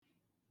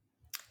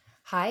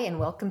Hi, and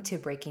welcome to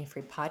Breaking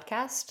Free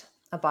Podcast,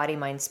 a body,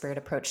 mind, spirit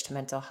approach to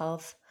mental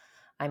health.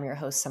 I'm your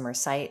host, Summer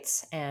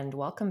Seitz, and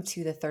welcome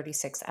to the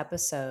 36th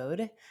episode.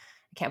 I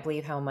can't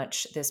believe how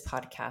much this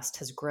podcast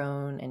has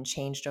grown and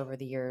changed over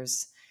the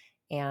years.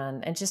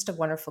 And just a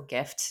wonderful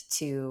gift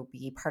to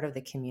be part of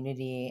the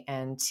community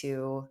and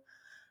to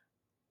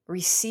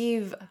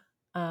receive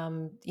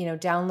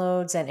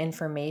downloads and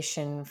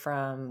information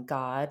from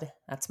God.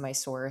 That's my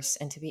source.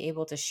 And to be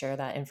able to share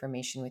that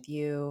information with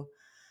you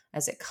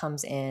as it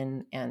comes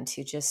in and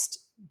to just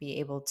be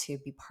able to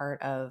be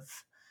part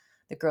of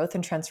the growth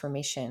and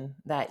transformation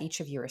that each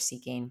of you are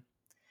seeking.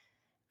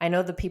 I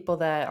know the people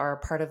that are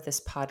part of this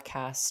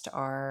podcast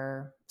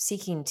are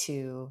seeking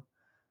to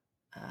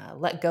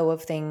let go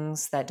of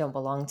things that don't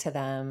belong to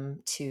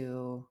them,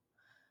 to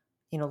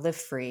live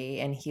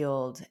free and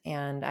healed.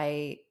 And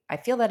I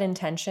feel that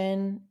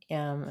intention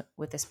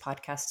with this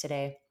podcast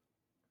today.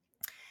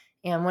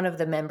 And one of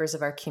the members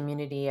of our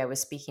community I was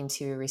speaking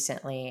to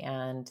recently,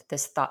 and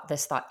this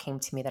thought came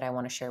to me that I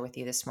want to share with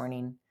you this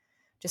morning.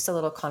 Just a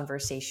little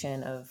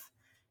conversation of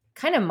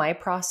kind of my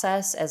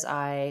process as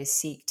I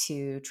seek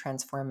to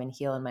transform and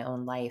heal in my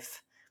own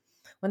life.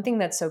 One thing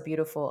that's so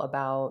beautiful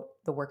about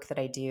the work that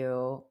I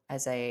do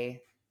as a,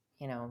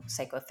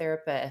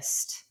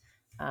 psychotherapist,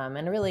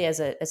 and really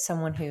as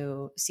someone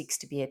who seeks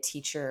to be a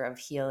teacher of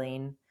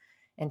healing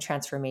and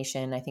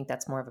transformation, I think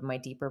that's more of my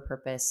deeper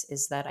purpose,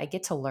 is that I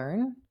get to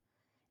learn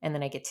and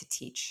then I get to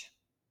teach.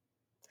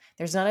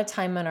 There's not a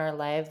time in our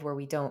life where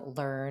we don't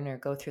learn or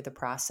go through the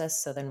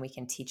process so then we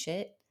can teach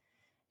it.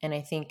 And I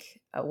think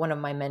one of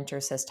my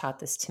mentors has taught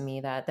this to me,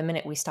 that the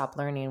minute we stop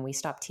learning, we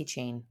stop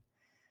teaching.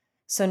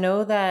 So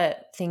know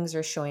that things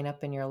are showing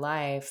up in your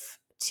life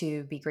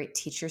to be great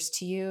teachers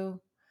to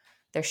you.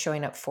 They're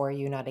showing up for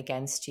you, not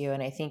against you.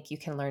 And I think you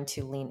can learn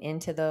to lean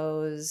into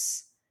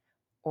those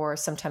or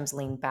sometimes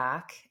lean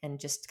back and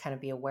just kind of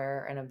be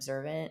aware and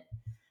observant.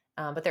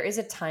 But there is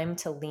a time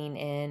to lean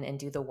in and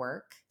do the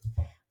work,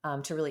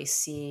 to really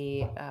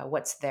see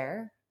what's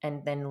there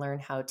and then learn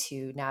how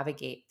to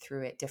navigate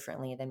through it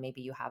differently than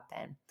maybe you have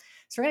been.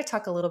 So we're going to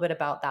talk a little bit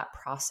about that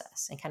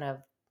process and kind of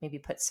maybe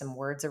put some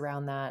words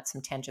around that,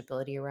 some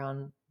tangibility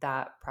around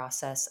that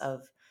process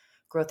of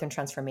growth and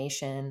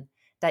transformation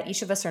that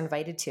each of us are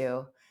invited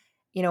to.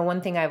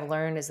 One thing I've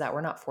learned is that we're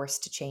not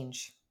forced to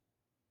change.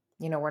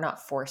 We're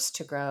not forced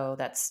to grow.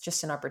 That's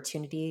just an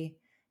opportunity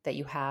that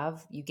you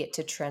have. You get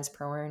to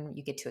transform,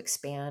 you get to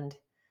expand.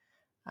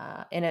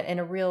 In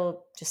a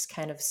real, just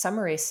kind of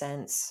summary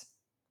sense,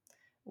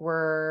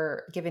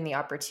 we're given the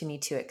opportunity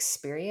to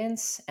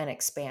experience and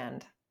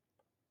expand.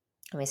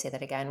 Let me say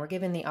that again. We're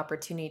given the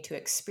opportunity to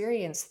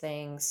experience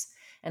things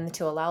and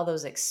to allow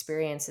those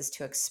experiences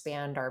to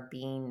expand our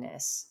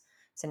beingness.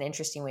 It's an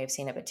interesting way of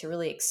saying it, but to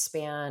really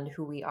expand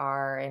who we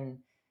are and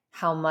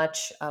how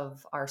much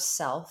of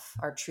ourself,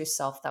 our true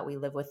self that we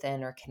live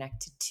within, are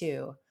connected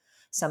to.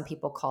 Some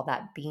people call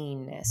that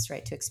beingness,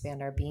 right? To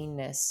expand our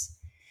beingness.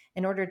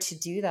 In order to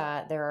do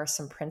that, there are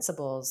some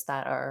principles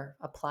that are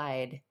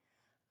applied.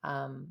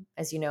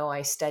 As you know,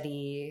 I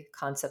study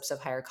concepts of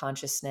higher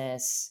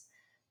consciousness,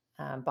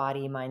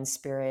 body, mind,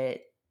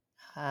 spirit,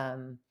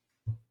 um,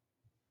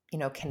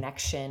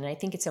 connection. And I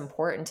think it's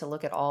important to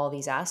look at all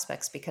these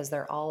aspects because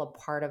they're all a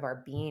part of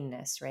our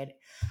beingness, right?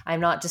 I'm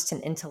not just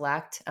an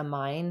intellect, a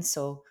mind.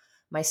 So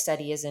my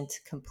study isn't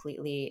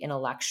completely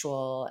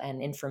intellectual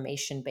and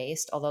information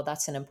based, although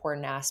that's an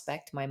important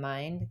aspect, my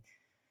mind.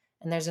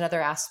 And there's another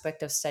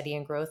aspect of study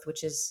and growth,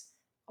 which is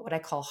what I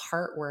call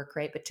heart work,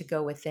 right? But to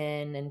go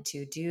within and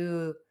to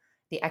do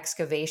the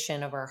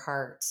excavation of our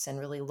hearts and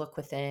really look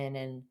within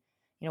and,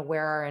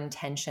 where our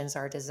intentions,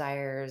 our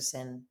desires,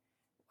 and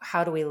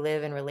how do we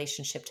live in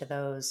relationship to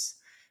those.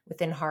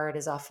 Within heart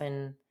is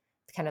often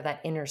kind of that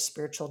inner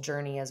spiritual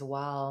journey as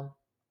well,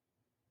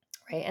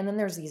 right? And then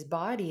there's these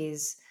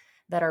bodies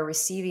that are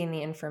receiving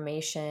the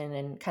information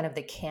and kind of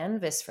the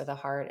canvas for the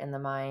heart and the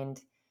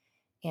mind,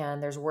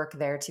 and there's work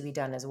there to be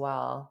done as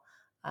well,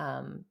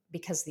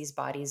 because these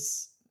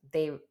bodies,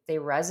 they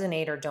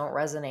resonate or don't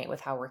resonate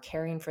with how we're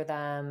caring for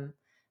them.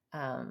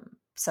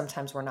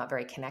 Sometimes we're not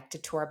very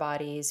connected to our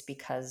bodies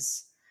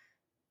because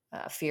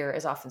fear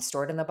is often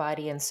stored in the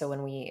body, and so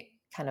when we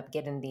kind of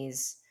get in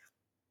these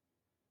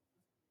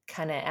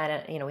kind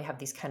of we have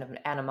these kind of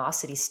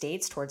animosity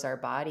states towards our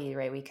body,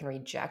 right? We can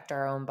reject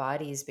our own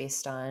bodies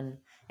based on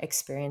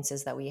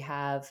experiences that we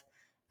have,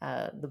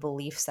 the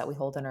beliefs that we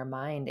hold in our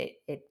mind.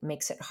 It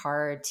makes it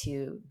hard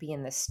to be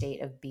in the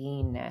state of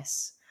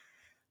beingness.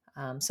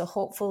 So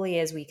hopefully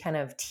as we kind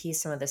of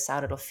tease some of this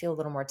out, it'll feel a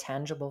little more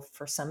tangible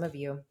for some of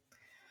you.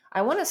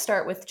 I want to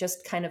start with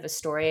just kind of a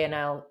story, and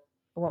I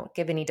won't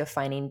give any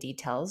defining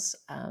details,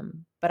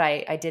 but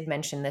I did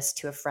mention this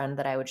to a friend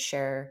that I would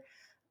share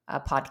a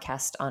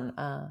podcast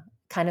on,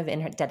 kind of in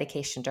her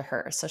dedication to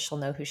her, so she'll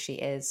know who she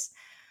is.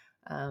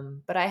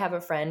 But I have a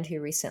friend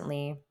who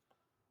recently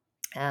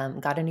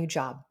got a new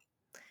job,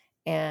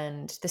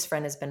 and this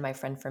friend has been my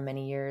friend for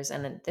many years,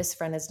 and this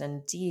friend has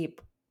done deep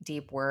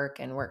work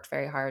and worked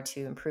very hard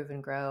to improve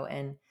and grow,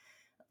 and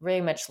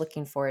very much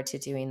looking forward to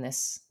doing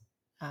this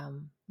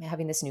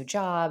having this new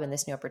job and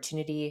this new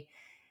opportunity.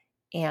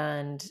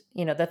 And,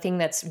 the thing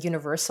that's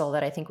universal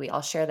that I think we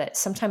all share, that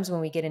sometimes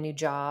when we get a new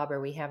job or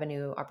we have a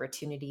new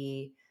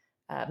opportunity,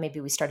 maybe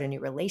we start a new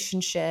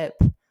relationship,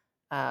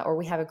 or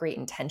we have a great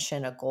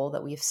intention, a goal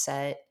that we've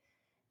set,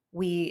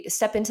 we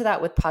step into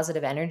that with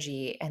positive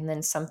energy and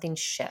then something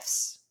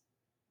shifts,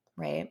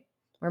 right?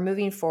 We're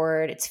moving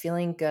forward. It's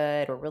feeling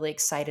good. We're really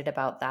excited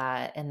about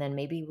that. And then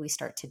maybe we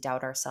start to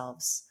doubt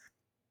ourselves.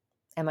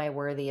 Am I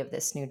worthy of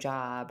this new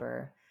job?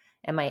 Or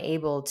am I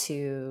able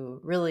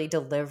to really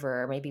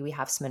deliver? Maybe we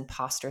have some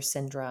imposter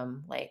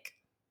syndrome, like,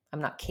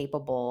 I'm not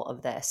capable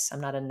of this.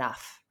 I'm not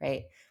enough,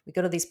 right? We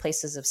go to these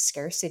places of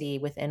scarcity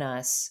within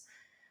us.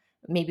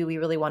 Maybe we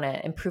really want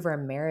to improve our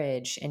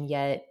marriage, and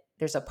yet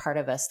there's a part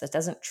of us that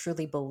doesn't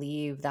truly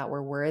believe that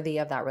we're worthy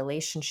of that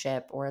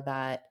relationship, or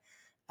that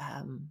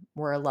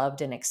we're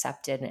loved and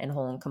accepted and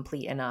whole and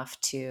complete enough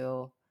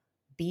to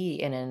be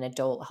in an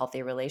adult,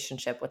 healthy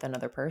relationship with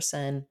another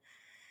person.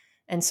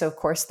 And so, of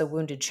course, the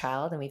wounded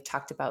child, and we've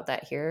talked about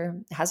that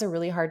here, has a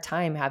really hard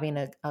time having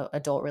a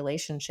adult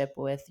relationship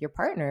with your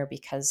partner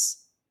because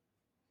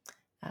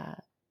uh,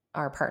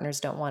 our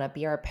partners don't want to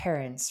be our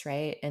parents,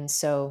 right? And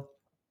so,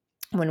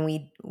 when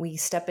we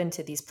step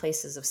into these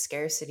places of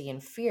scarcity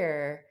and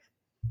fear,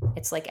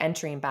 it's like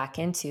entering back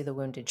into the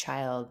wounded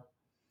child.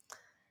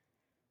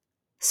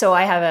 So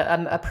I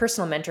have a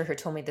personal mentor who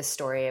told me this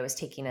story. I was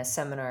taking a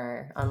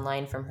seminar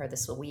online from her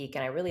this week,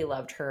 and I really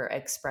loved her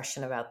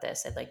expression about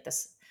this. I'd like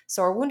this.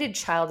 So our wounded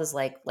child is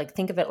like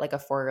think of it like a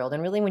 4-year-old.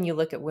 And really, when you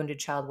look at wounded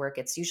child work,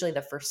 it's usually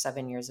the first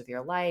 7 years of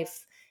your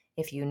life.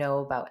 If you know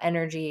about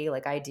energy,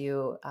 like I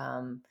do,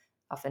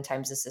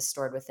 oftentimes this is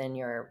stored within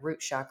your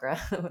root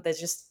chakra. There's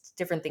just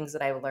different things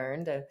that I've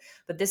learned.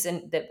 But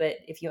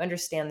if you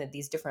understand that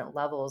these different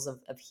levels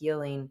of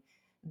healing,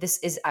 this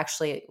is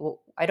actually,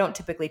 well, I don't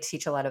typically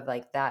teach a lot of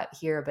like that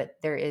here, but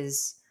there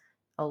is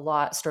a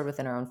lot stored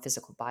within our own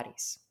physical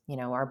bodies.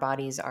 Our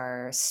bodies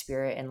are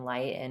spirit and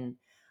light, and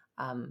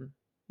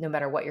no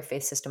matter what your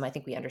faith system, I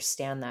think we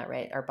understand that,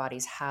 right? Our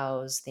bodies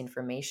house the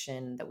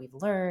information that we've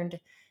learned,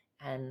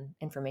 and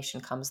information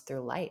comes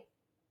through light.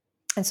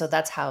 And so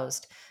that's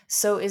housed.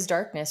 So is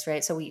darkness,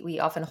 right? So we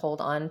often hold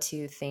on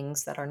to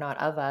things that are not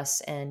of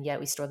us, and yet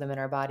we store them in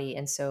our body.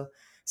 And so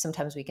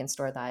sometimes we can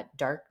store that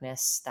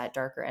darkness, that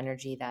darker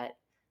energy, that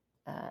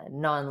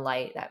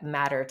non-light, that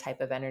matter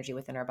type of energy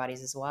within our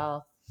bodies as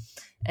well.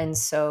 And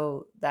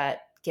so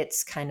that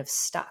gets kind of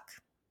stuck,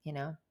 you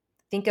know?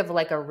 Think of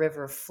like a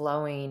river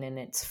flowing, and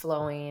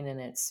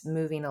it's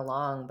moving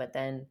along, but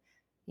then,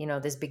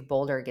 this big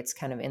boulder gets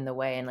kind of in the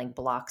way and like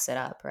blocks it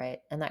up, right?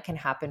 And that can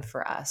happen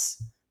for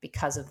us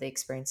because of the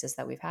experiences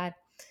that we've had.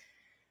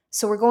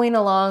 So we're going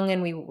along,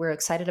 and we're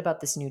excited about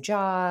this new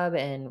job,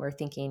 and we're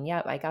thinking,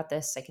 yep, I got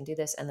this, I can do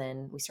this. And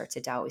then we start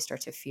to doubt, we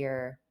start to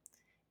fear.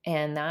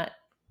 And that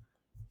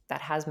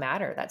has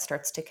matter. That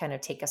starts to kind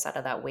of take us out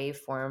of that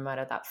waveform, out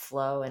of that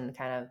flow, and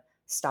kind of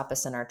stop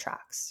us in our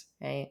tracks,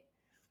 right?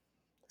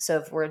 So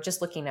if we're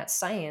just looking at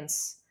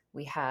science,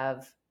 we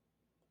have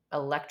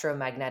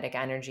electromagnetic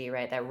energy,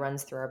 right, that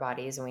runs through our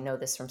bodies. And we know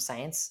this from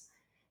science.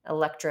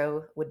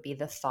 Electro would be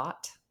the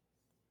thought,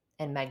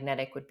 and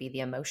magnetic would be the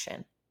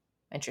emotion,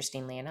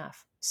 interestingly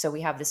enough. So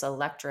we have this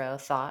electro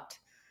thought,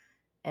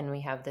 and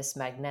we have this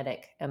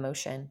magnetic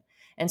emotion.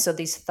 And so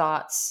these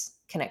thoughts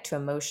connect to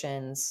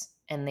emotions,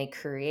 and they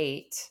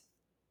create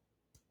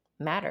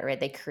matter, right?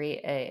 They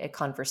create a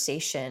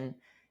conversation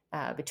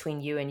between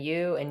you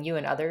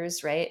and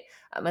others, right?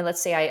 And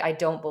let's say I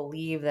don't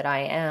believe that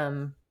I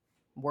am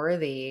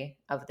worthy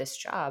of this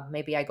job.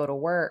 Maybe I go to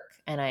work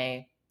and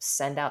I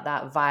send out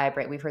that vibe,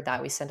 right? We've heard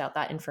that. We send out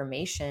that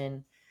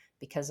information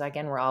because,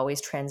 again, we're always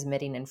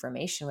transmitting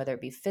information, whether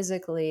it be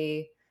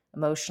physically,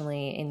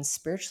 emotionally, and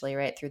spiritually,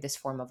 right? Through this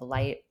form of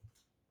light.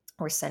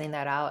 We're sending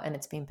that out, and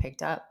it's being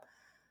picked up.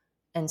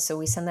 And so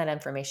we send that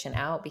information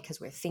out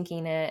because we're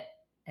thinking it,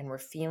 and we're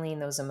feeling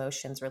those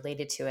emotions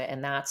related to it.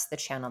 And that's the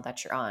channel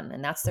that you're on.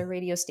 And that's the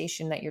radio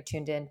station that you're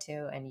tuned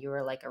into. And you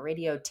are like a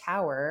radio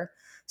tower.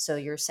 So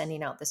you're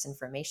sending out this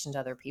information to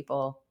other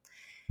people.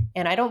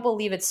 And I don't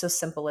believe it's so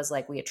simple as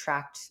like we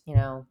attract,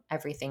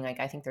 everything. Like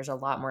I think there's a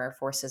lot more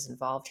forces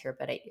involved here.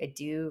 But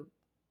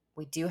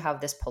we do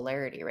have this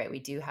polarity, right? We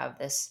do have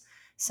this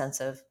sense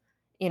of,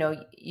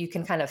 you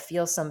can kind of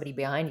feel somebody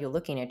behind you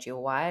looking at you.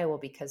 Why? Well,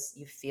 because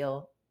you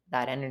feel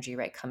that energy,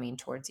 right, coming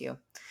towards you.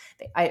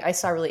 I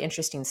saw a really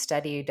interesting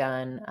study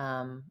done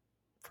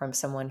from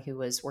someone who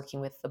was working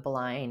with the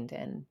blind,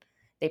 and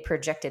they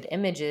projected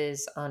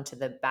images onto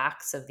the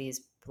backs of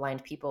these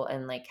blind people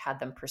and like had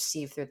them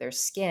perceive through their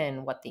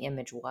skin what the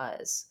image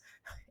was.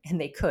 And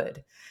they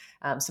could.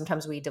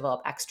 Sometimes we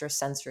develop extra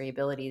sensory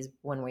abilities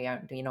when we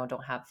are,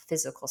 don't have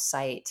physical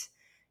sight.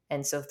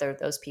 And so if there are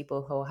those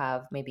people who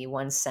have maybe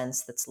one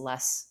sense that's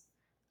less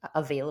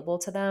available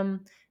to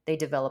them, they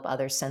develop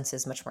other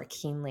senses much more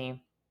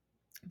keenly.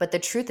 But the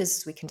truth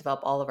is we can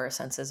develop all of our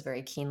senses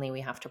very keenly.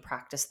 We have to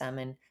practice them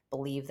and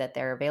believe that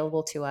they're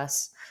available to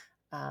us.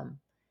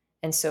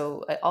 And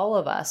so all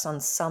of us on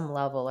some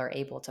level are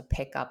able to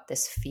pick up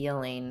this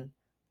feeling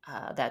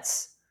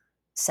that's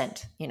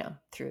sent,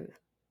 through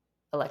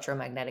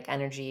electromagnetic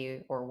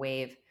energy or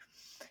wave.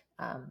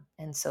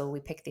 And so we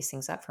pick these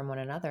things up from one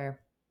another.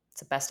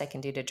 It's the best I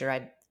can do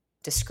to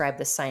describe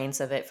the science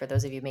of it for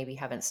those of you maybe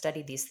haven't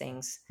studied these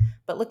things.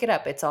 But look it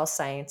up. It's all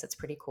science. It's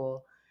pretty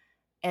cool.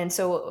 And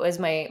so as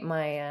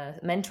my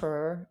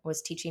mentor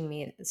was teaching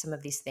me some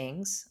of these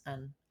things,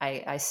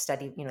 I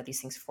studied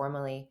these things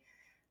formally.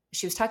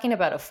 She was talking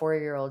about a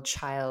 4-year-old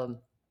child.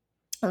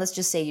 And let's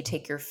just say you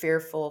take your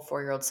fearful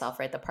 4-year-old self,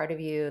 right? The part of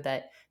you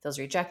that feels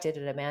rejected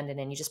and abandoned,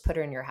 and you just put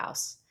her in your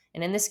house.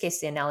 And in this case,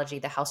 the analogy,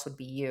 the house would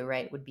be you,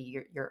 right? Would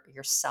be your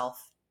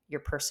yourself,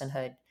 your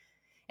personhood.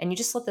 And you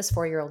just let this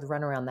 4-year-old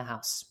run around the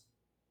house,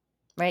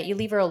 right? You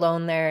leave her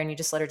alone there and you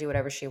just let her do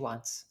whatever she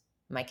wants.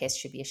 In my case, it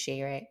should be a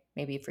she, right?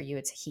 Maybe for you,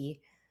 it's a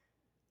he.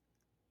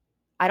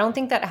 I don't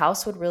think that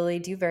house would really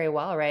do very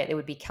well, right? It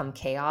would become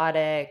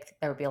chaotic.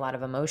 There would be a lot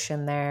of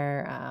emotion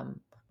there.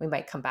 We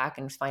might come back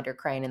and find her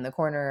crying in the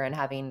corner and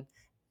having,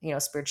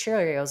 spare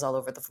Cheerios all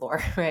over the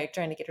floor, right?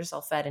 Trying to get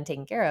herself fed and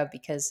taken care of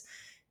because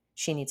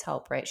she needs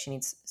help, right? She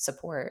needs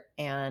support.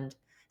 And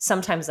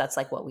sometimes that's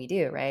like what we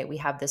do, right? We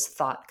have this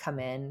thought come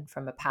in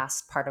from a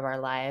past part of our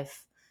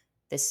life,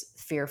 this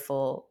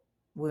fearful,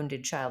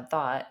 wounded child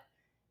thought,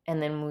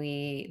 and then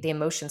the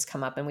emotions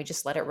come up and we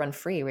just let it run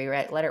free. We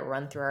let it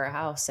run through our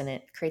house, and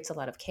it creates a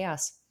lot of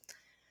chaos.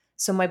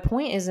 So my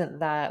point isn't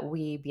that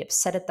we be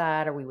upset at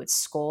that or we would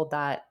scold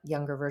that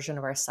younger version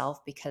of ourselves,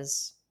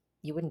 because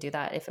you wouldn't do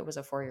that if it was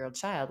a 4-year-old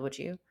child, would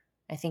you?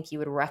 I think you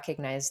would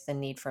recognize the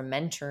need for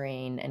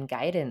mentoring and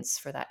guidance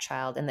for that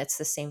child, and that's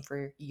the same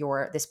for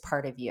this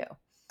part of you.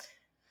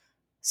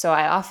 So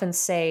I often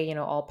say,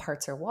 all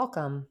parts are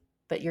welcome,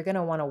 but you're going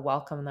to want to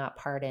welcome that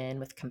part in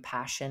with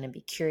compassion and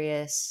be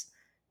curious,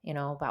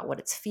 about what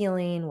it's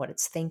feeling, what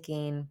it's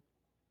thinking.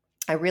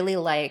 I really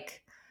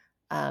like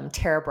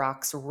Tara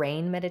Brach's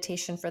RAIN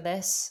meditation for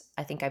this.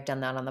 I think I've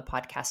done that on the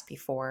podcast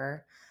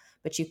before,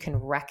 but you can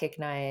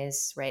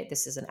recognize, right?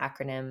 This is an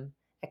acronym: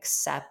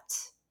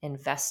 accept,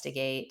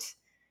 investigate,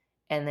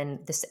 and then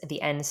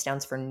the N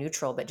stands for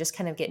neutral, but just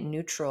kind of get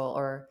neutral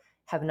or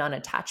have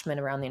non-attachment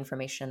around the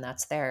information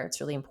that's there.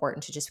 It's really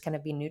important to just kind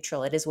of be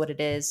neutral. It is what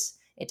it is.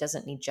 It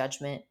doesn't need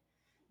judgment.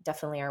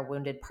 Definitely our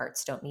wounded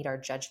parts don't need our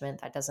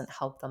judgment. That doesn't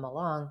help them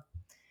along.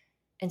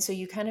 And so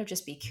you kind of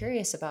just be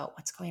curious about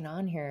what's going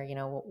on here.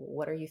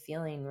 What are you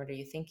feeling? What are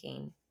you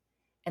thinking?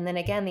 And then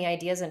again, the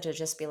idea isn't to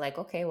just be like,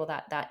 okay, well,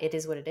 that it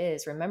is what it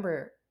is.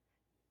 Remember,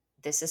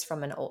 this is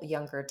from an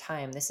younger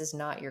time. This is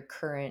not your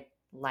current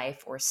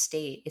life or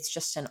state. It's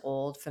just an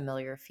old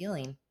familiar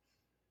feeling.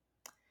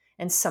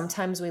 And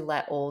sometimes we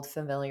let old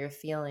familiar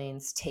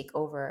feelings take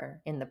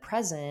over in the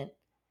present.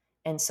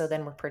 And so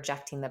then we're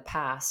projecting the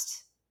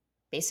past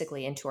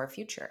basically into our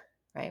future,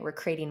 right? We're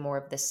creating more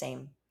of the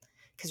same.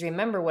 Because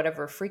remember,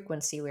 whatever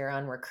frequency we're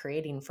on, we're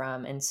creating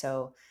from. And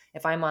so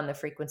if I'm on the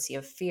frequency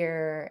of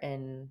fear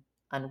and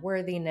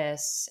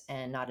unworthiness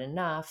and not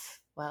enough,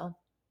 well,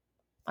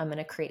 I'm going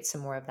to create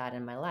some more of that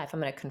in my life. I'm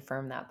going to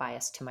confirm that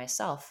bias to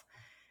myself.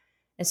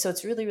 And so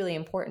it's really, really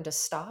important to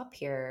stop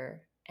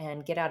here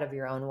and get out of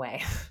your own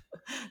way.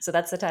 So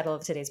that's the title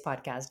of today's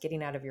podcast,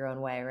 Getting Out of Your Own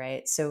Way,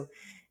 right? So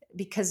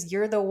because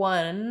you're the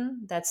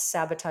one that's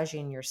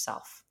sabotaging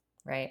yourself,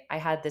 right? I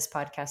had this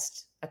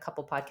podcast a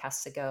couple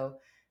podcasts ago.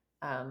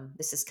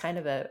 This is kind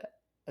of a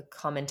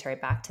commentary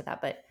back to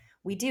that, but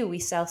we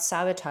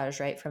self-sabotage,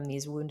 right, from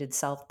these wounded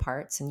self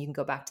parts. And you can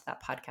go back to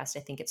that podcast.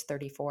 I think it's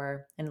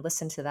 34 and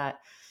listen to that.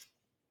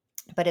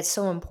 But it's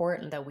so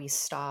important that we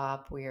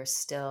stop,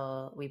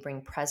 we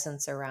bring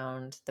presence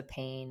around the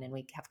pain and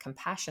we have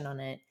compassion on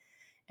it.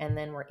 And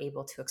then we're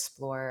able to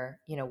explore,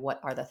 what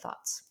are the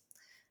thoughts?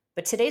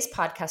 But today's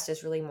podcast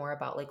is really more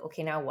about like,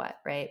 okay, now what,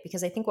 right?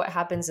 Because I think what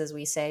happens is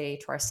we say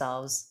to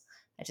ourselves,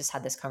 I just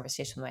had this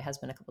conversation with my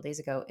husband a couple of days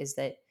ago, is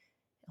that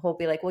he'll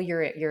be like, well,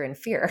 you're in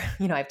fear.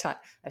 I've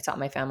taught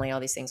my family all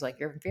these things, like,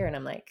 you're in fear. And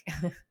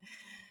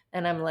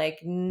I'm like,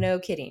 no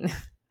kidding.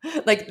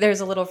 Like,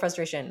 there's a little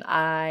frustration.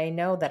 I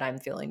know that I'm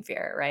feeling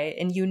fear, right?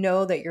 And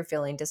that you're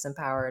feeling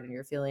disempowered and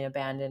you're feeling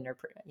abandoned or,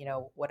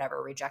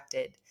 whatever,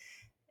 rejected.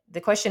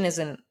 The question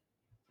isn't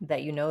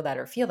that that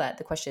or feel that.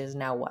 The question is,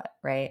 now what,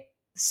 right?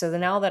 So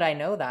now that I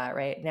know that,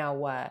 right, now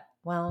what?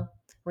 Well,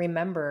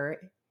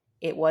 remember,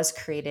 it was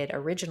created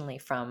originally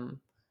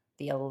from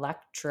the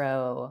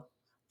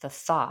the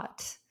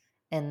thought,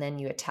 and then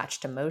you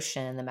attached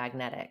emotion, the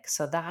magnetic.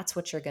 So that's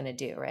what you're going to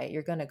do, right?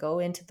 You're going to go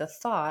into the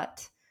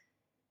thought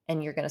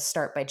and you're going to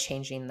start by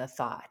changing the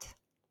thought.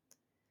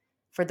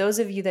 For those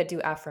of you that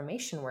do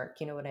affirmation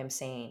work, you know what I'm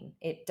saying.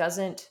 It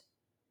doesn't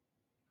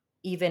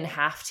even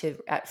have to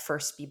at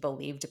first be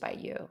believed by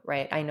you,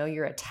 right? I know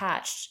you're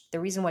attached. The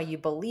reason why you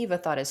believe a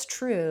thought is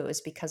true is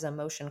because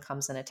emotion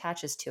comes and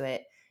attaches to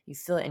it. You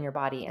feel it in your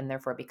body and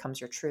therefore it becomes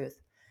your truth.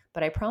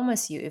 But I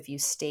promise you, if you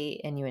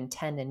state and you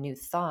intend a new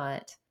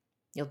thought,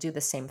 you'll do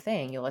the same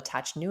thing. You'll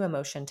attach new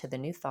emotion to the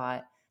new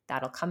thought.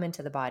 That'll come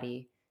into the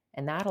body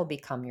and that'll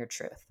become your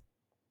truth.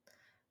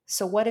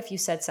 So what if you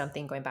said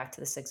something, going back to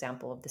this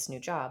example of this new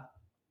job?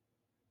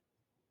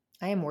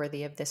 I am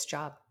worthy of this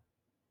job.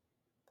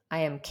 I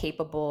am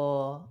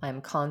capable,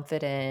 I'm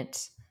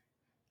confident,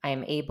 I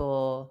am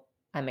able,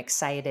 I'm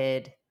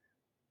excited,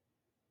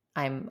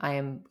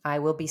 I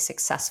will be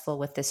successful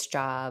with this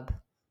job.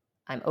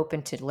 I'm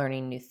open to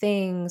learning new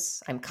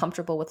things. I'm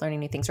comfortable with learning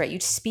new things, right? You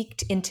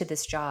speak into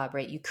this job,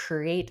 right? You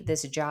create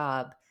this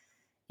job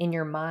in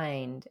your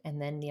mind,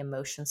 and then the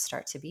emotions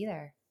start to be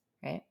there,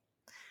 right?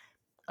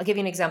 I'll give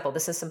you an example.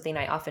 This is something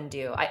I often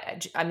do.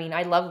 I mean,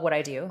 I love what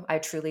I do. I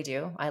truly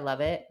do. I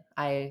love it.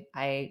 I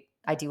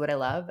do what I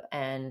love,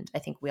 and I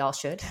think we all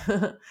should.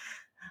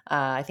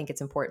 I think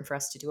it's important for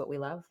us to do what we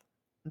love.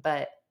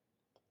 But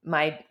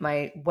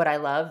my what I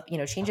love,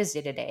 changes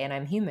day to day, and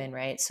I'm human,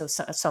 right? So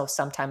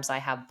sometimes I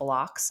have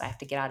blocks. I have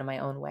to get out of my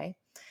own way,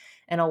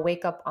 and I'll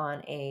wake up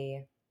on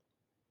a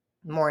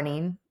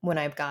morning when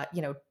I've got,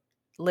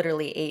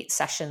 literally 8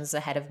 sessions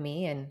ahead of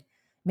me, and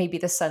maybe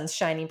the sun's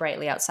shining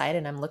brightly outside,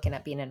 and I'm looking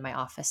at being in my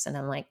office, and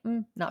I'm like,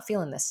 not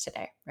feeling this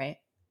today, right?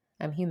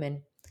 I'm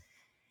human.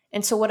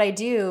 And so what I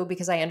do,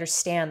 because I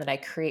understand that I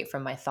create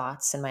from my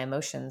thoughts and my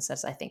emotions,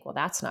 as I think, well,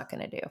 that's not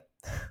going to do.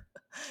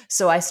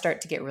 So I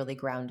start to get really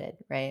grounded,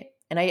 right?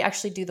 And I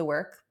actually do the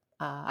work.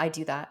 I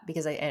do that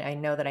because I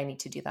know that I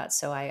need to do that.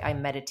 So I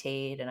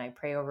meditate and I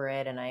pray over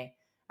it, and I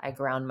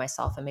ground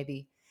myself. And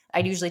maybe I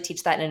usually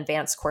teach that in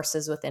advanced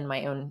courses within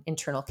my own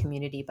internal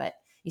community, but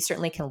you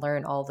certainly can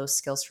learn all those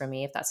skills from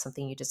me if that's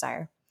something you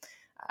desire.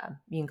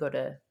 You can go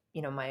to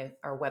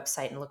our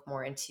website and look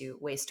more into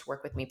ways to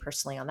work with me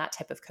personally on that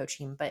type of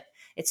coaching. But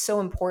it's so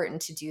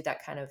important to do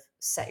that, kind of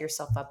set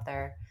yourself up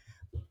there.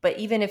 But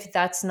even if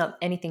that's not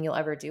anything you'll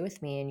ever do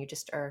with me, and you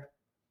just are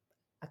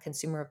a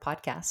consumer of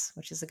podcasts,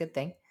 which is a good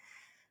thing,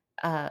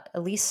 at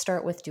least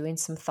start with doing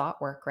some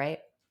thought work, right?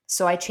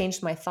 So I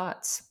changed my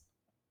thoughts.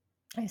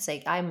 I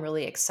say, I'm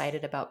really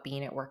excited about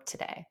being at work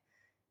today.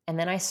 And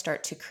then I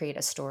start to create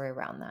a story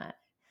around that.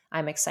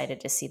 I'm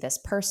excited to see this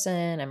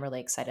person. I'm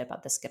really excited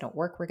about this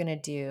work we're going to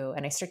do.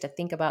 And I start to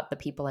think about the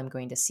people I'm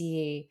going to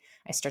see.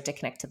 I start to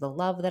connect to the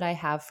love that I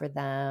have for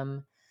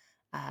them.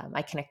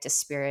 I connect to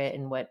spirit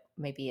and what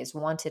maybe is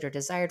wanted or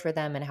desired for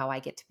them, and how I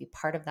get to be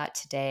part of that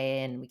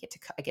today. And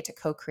I get to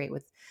co-create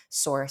with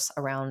source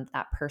around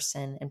that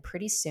person. And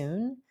pretty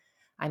soon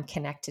I'm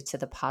connected to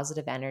the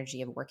positive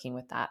energy of working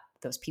with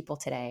those people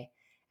today.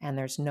 And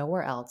there's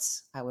nowhere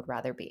else I would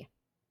rather be.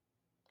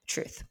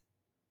 Truth.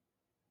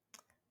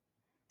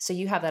 So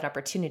you have that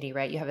opportunity,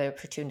 right? You have the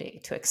opportunity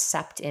to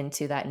accept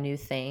into that new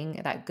thing,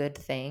 that good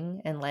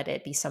thing, and let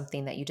it be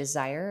something that you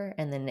desire.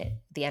 And then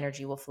the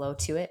energy will flow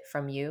to it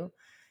from you,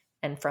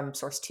 and from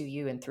source to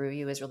you and through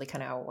you, is really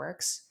kind of how it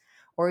works.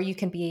 Or you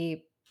can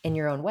be in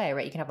your own way,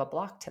 right? You can have a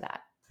block to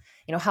that.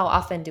 How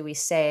often do we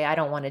say, I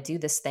don't want to do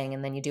this thing,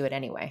 and then you do it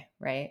anyway,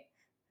 right?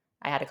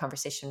 I had a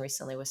conversation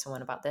recently with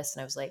someone about this,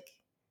 and I was like,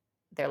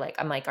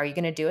 I'm like, are you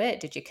going to do it?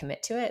 Did you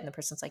commit to it? And the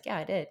person's like, yeah,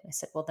 I did. I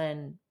said, well,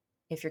 then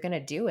if you're going to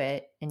do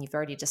it and you've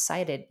already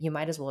decided, you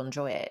might as well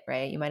enjoy it,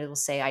 right? You might as well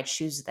say, I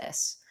choose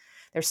this.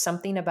 There's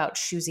something about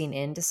choosing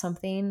into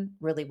something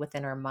really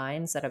within our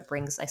minds that it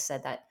brings, I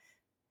said, that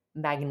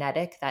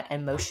magnetic, that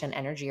emotion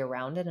energy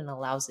around it, and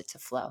allows it to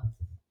flow.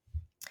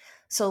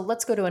 So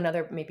let's go to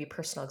another maybe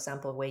personal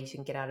example of ways you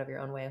can get out of your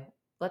own way.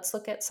 Let's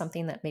look at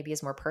something that maybe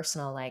is more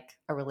personal, like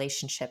a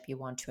relationship you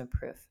want to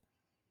improve.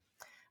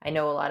 I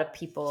know a lot of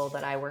people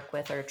that I work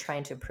with are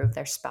trying to improve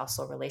their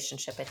spousal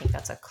relationship. I think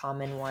that's a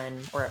common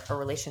one, or a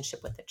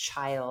relationship with a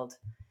child,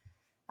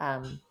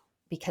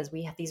 because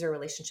these are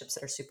relationships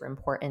that are super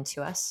important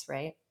to us,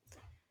 right?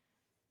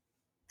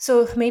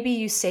 So maybe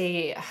you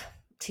say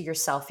to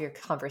yourself your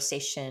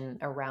conversation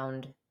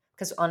around,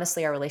 because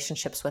honestly, our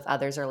relationships with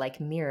others are like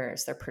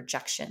mirrors, they're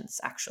projections,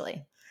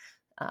 actually.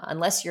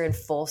 Unless you're in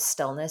full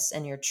stillness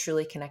and you're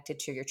truly connected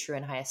to your true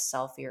and highest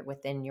self, you're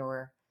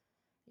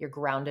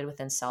grounded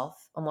within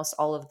self. Almost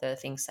all of the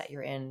things that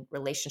you're in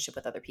relationship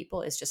with other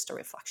people is just a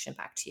reflection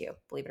back to you,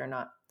 believe it or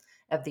not,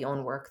 of the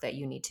own work that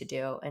you need to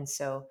do. And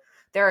so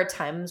there are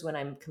times when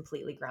I'm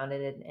completely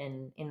grounded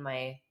in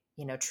my,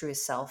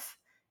 truest self.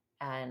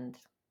 And,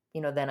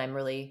 then I'm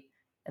really,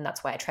 and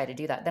that's why I try to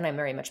do that. Then I'm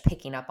very much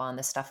picking up on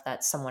the stuff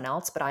that's someone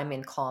else, but I'm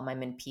in calm,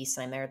 I'm in peace,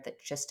 and I'm there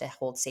just to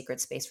hold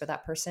sacred space for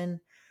that person.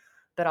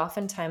 But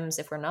oftentimes,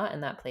 if we're not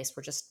in that place,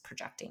 we're just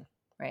projecting,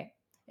 right?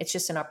 It's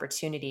just an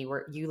opportunity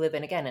where you live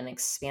in, again, an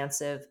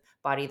expansive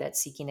body that's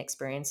seeking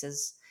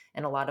experiences.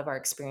 And a lot of our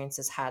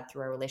experiences had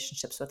through our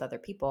relationships with other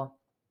people.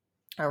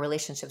 Our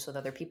relationships with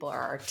other people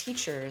are our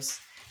teachers,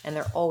 and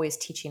they're always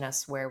teaching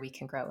us where we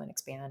can grow and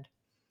expand.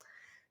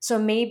 So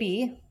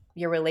maybe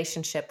your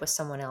relationship with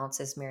someone else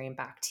is mirroring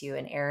back to you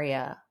an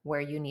area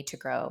where you need to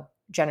grow.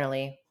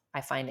 Generally,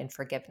 I find in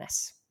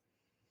forgiveness.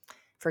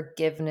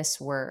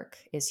 Forgiveness work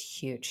is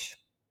huge.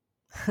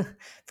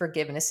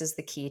 Forgiveness is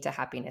the key to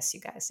happiness, you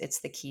guys. It's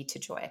the key to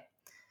joy.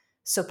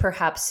 So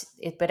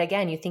but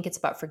again, you think it's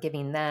about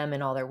forgiving them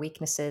and all their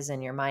weaknesses,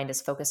 and your mind is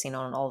focusing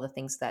on all the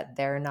things that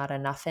they're not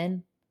enough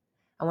in.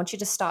 I want you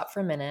to stop for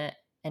a minute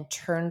and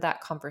turn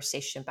that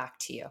conversation back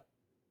to you.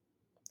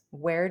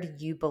 Where do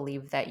you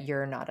believe that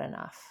you're not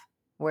enough?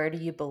 Where do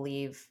you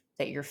believe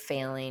that you're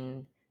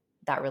failing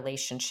that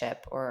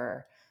relationship,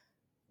 or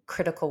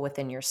critical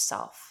within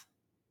yourself.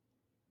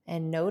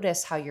 And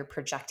notice how you're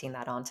projecting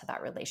that onto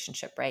that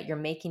relationship, right? You're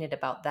making it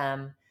about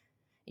them.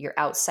 You're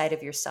outside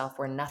of yourself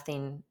where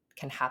nothing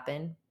can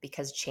happen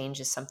because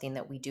change is something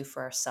that we do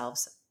for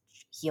ourselves.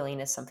 Healing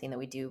is something that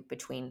we do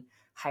between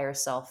higher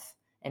self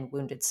and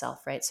wounded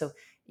self, right? So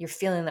you're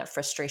feeling that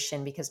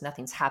frustration because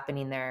nothing's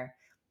happening there.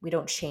 We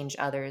don't change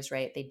others,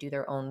 right? They do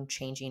their own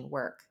changing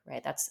work,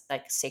 right? That's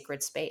like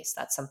sacred space.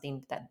 That's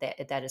something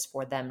that is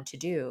for them to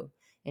do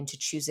and to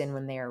choose in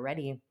when they are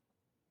ready.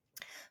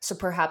 So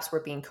perhaps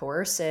we're being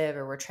coercive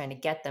or we're trying to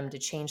get them to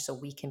change so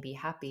we can be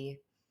happy,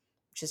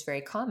 which is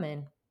very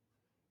common.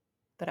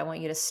 But I want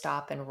you to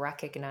stop and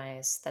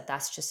recognize that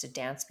that's just a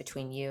dance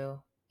between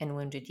you and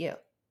wounded you,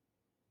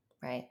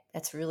 right?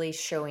 That's really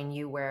showing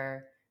you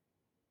where,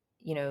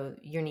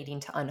 you're needing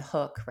to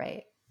unhook,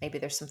 right? Maybe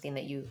there's something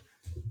that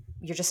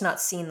you're just not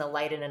seeing the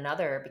light in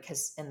another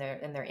because in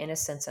their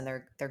innocence and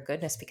their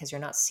goodness, because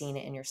you're not seeing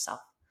it in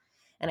yourself.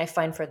 And I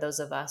find for those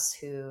of us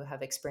who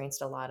have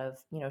experienced a lot of,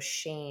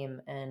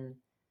 shame and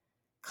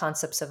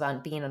concepts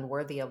of being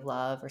unworthy of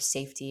love or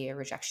safety or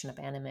rejection,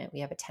 abandonment, we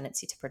have a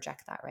tendency to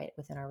project that, right,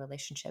 within our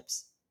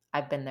relationships.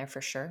 I've been there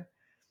for sure.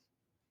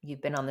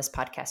 You've been on this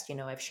podcast,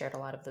 I've shared a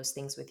lot of those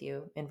things with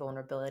you in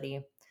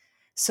vulnerability.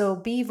 So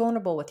be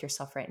vulnerable with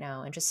yourself right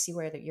now and just see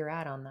where you're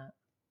at on that.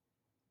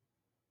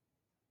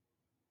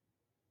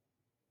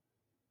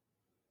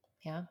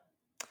 Yeah.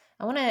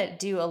 I want to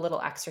do a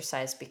little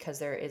exercise because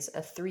there is a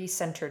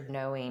 3-centered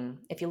knowing.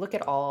 If you look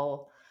at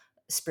all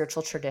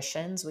spiritual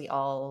traditions, we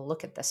all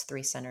look at this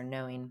 3-centered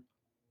knowing.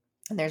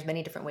 And there's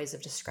many different ways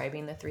of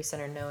describing the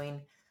 3-centered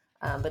knowing.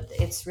 But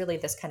it's really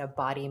this kind of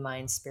body,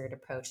 mind, spirit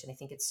approach. And I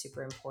think it's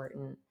super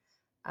important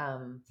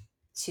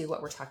to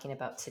what we're talking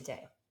about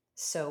today.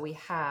 So we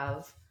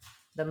have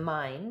the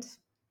mind,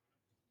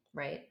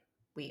 right?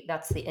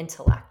 That's the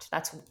intellect.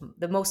 That's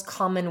the most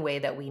common way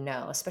that we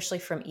know, especially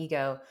from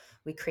ego.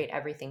 We create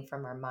everything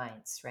from our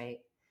minds, right?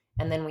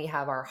 And then we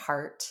have our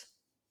heart,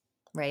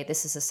 right?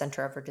 This is the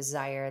center of our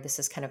desire. This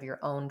is kind of your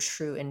own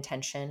true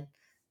intention,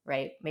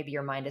 right? Maybe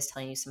your mind is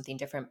telling you something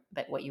different,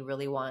 but what you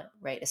really want,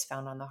 right, is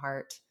found on the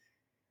heart,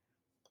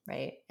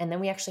 right? And then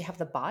we actually have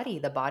the body.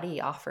 The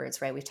body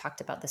offers, right? We've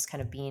talked about this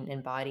kind of being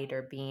embodied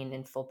or being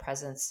in full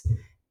presence.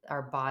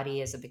 Our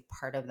body is a big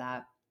part of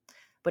that.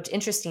 What's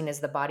interesting is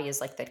the body is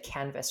like the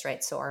canvas,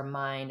 right? So our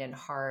mind and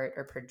heart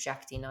are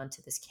projecting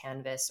onto this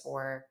canvas,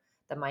 or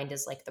the mind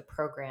is like the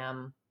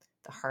program,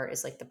 the heart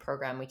is like the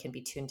program. We can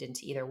be tuned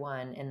into either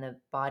one, and the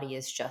body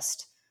is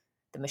just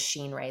the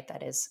machine, right,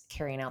 that is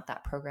carrying out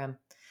that program.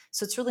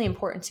 So it's really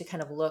important to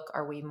kind of look,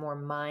 are we more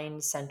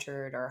mind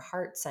centered or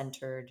heart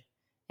centered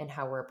in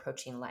how we're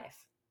approaching life?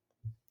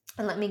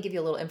 And let me give you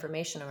a little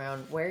information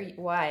around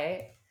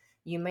why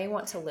you may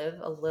want to live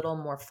a little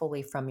more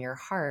fully from your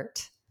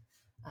heart,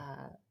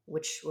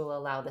 which will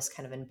allow this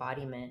kind of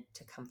embodiment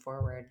to come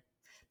forward.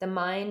 The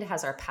mind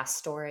has our past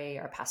story,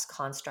 our past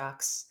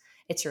constructs.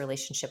 It's your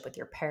relationship with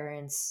your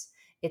parents.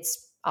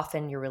 It's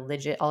often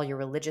all your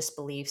religious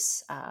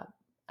beliefs.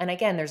 And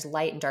again, there's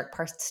light and dark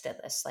parts to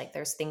this. Like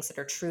there's things that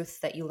are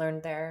truth that you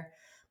learned there,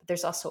 but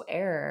there's also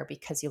error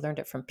because you learned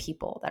it from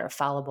people that are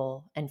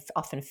fallible and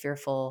often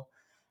fearful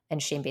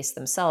and shame-based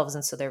themselves.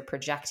 And so they're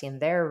projecting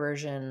their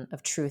version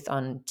of truth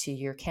onto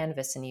your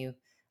canvas, and you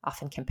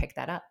often can pick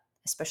that up,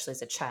 especially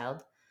as a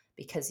child,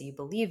 because you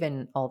believe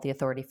in all the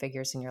authority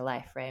figures in your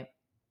life, right?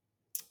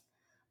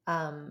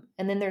 And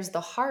then there's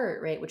the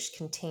heart, right, which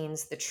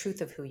contains the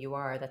truth of who you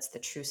are. That's the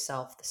true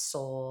self, the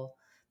soul.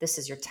 This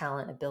is your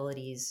talent,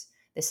 abilities.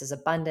 This is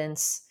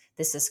abundance.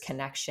 This is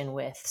connection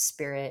with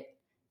spirit,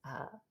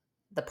 uh,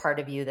 the part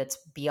of you that's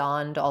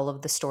beyond all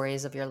of the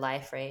stories of your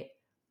life, right?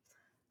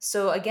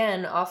 So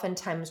again,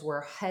 oftentimes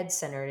we're head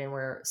centered and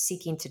we're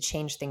seeking to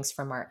change things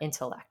from our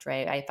intellect,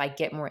 right? If I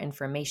get more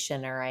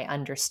information or I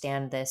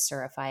understand this,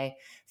 or if I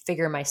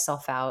figure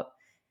myself out,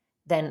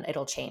 then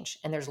it'll change.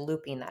 And there's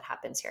looping that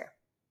happens here.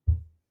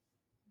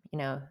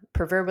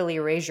 Proverbially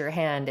raise your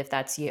hand if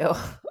that's you.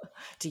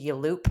 Do you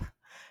loop?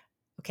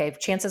 Okay.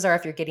 Chances are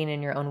if you're getting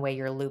in your own way,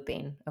 you're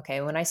looping.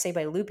 Okay. When I say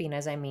by looping,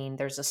 as I mean,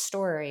 there's a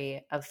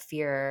story of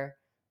fear,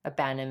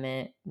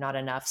 abandonment, not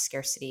enough,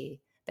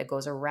 scarcity that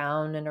goes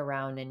around and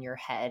around in your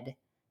head,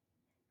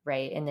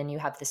 right? And then you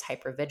have this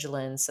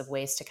hypervigilance of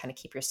ways to kind of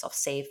keep yourself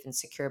safe and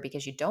secure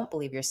because you don't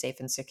believe you're safe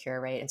and secure,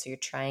 right? And so you're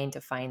trying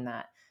to find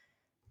that.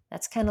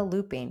 That's kind of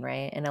looping,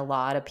 right? And a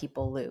lot of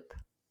people loop.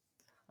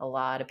 A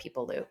lot of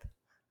people loop.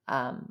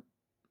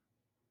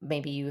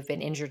 Maybe you've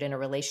been injured in a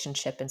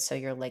relationship, and so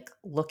you're like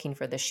looking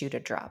for the shoe to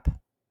drop.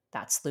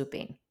 That's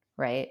looping,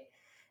 right?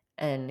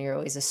 And you're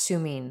always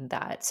assuming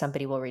that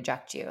somebody will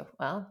reject you.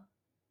 Well,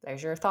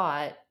 there's your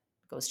thought,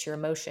 goes to your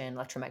emotion,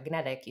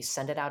 electromagnetic, you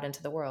send it out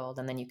into the world,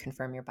 and then you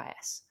confirm your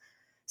bias.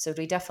 So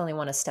we definitely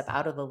want to step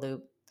out of the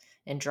loop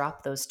and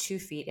drop those 2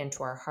 feet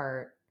into our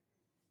heart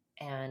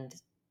and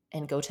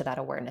go to that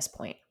awareness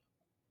point.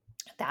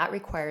 That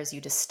requires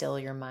you to still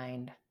your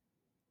mind.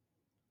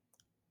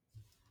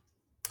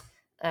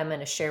 I'm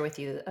going to share with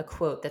you a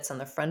quote that's on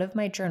the front of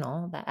my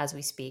journal that as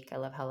we speak, I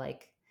love how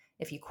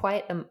if you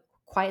quiet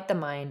quiet the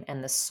mind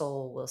and the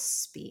soul will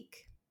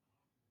speak.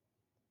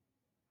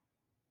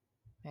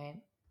 Right?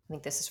 I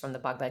think this is from the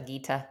Bhagavad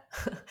Gita.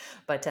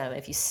 But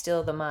if you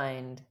still the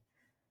mind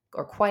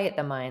or quiet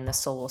the mind, the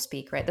soul will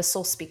speak, right? The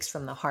soul speaks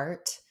from the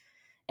heart,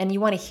 and you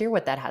want to hear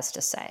what that has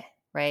to say,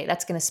 right?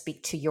 That's going to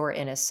speak to your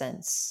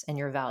innocence and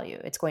your value.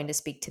 It's going to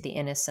speak to the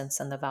innocence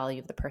and the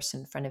value of the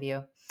person in front of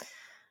you.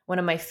 One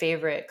of my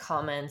favorite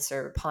comments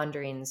or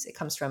ponderings, it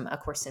comes from A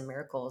Course in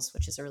Miracles,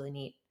 which is a really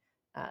neat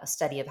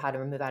study of how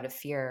to move out of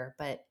fear.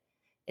 But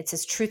it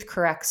says, truth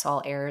corrects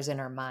all errors in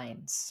our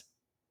minds.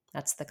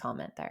 That's the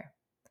comment there.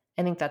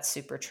 I think that's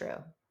super true,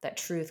 that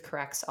truth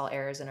corrects all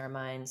errors in our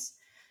minds.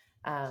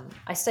 I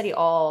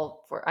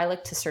I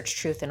like to search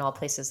truth in all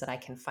places that I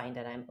can find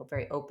it. I'm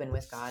very open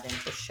with God and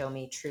to show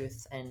me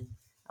truth and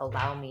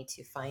allow me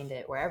to find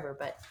it wherever.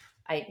 But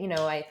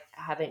I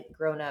haven't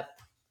grown up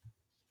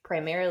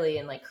primarily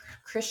in like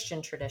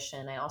Christian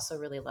tradition. I also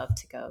really love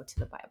to go to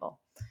the Bible.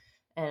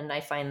 And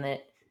I find that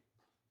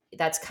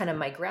that's kind of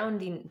my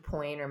grounding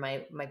point, or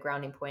my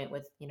grounding point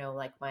with,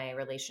 like my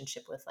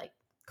relationship with like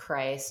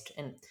Christ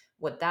and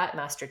what that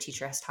master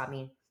teacher has taught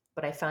me.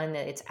 But I find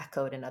that it's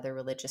echoed in other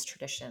religious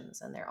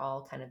traditions, and they're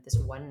all kind of this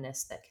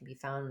oneness that can be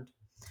found.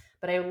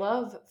 But I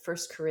love 1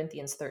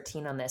 Corinthians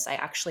 13 on this. I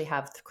actually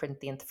have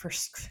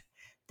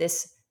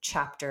this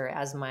chapter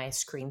as my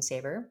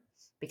screensaver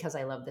because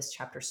I love this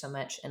chapter so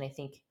much. And I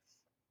think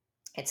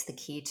it's the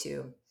key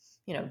to,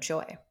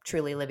 joy,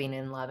 truly living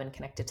in love and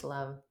connected to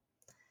love.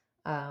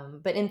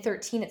 But in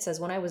 13, it says,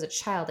 when I was a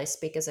child, I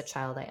spake as a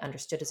child, I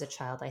understood as a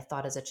child, I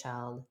thought as a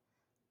child.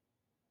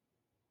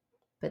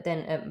 But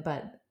then,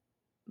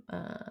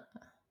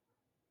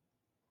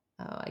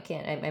 I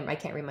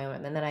can't read my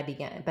own. And then I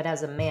began, but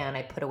as a man,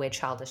 I put away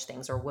childish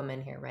things, or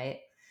woman here, right?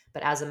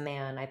 But as a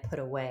man, I put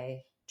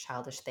away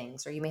childish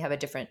things. Or you may have a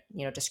different,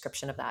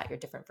 description of that, your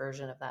different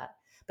version of that.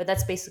 But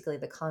that's basically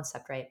the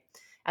concept, right?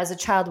 As a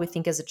child, we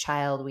think as a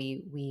child,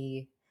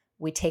 we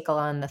take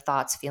on the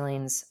thoughts,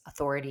 feelings,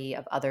 authority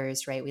of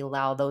others, right? We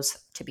allow those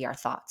to be our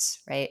thoughts,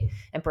 right?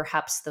 And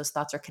perhaps those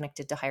thoughts are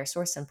connected to higher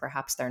source, and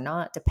perhaps they're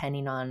not,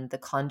 depending on the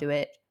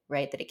conduit,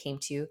 right, that it came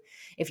to.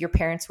 If your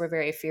parents were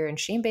very fear and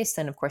shame based,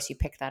 then of course you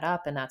pick that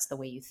up and that's the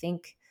way you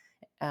think.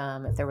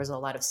 If there was a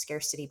lot of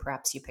scarcity,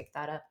 perhaps you pick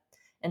that up.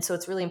 And so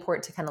it's really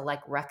important to kind of like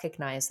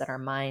recognize that our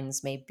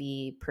minds may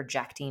be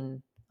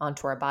projecting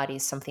onto our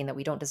bodies something that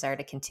we don't desire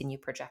to continue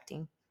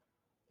projecting.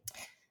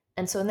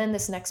 And so, and then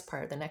this next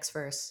part, the next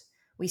verse,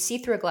 we see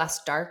through a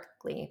glass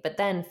darkly, but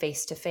then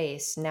face to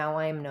face. Now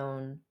I am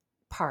known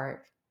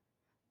part,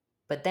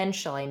 but then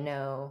shall I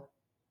know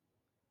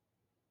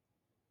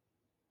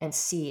and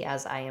see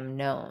as I am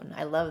known.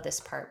 I love this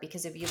part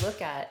because if you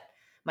look at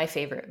my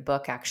favorite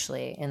book,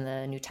 actually, in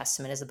the New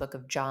Testament is the book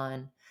of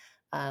John.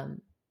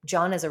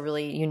 John has a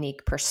really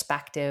unique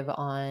perspective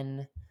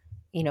on,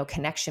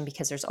 connection,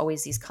 because there's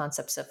always these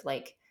concepts of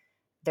like,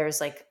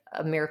 there's like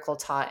a miracle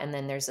taught, and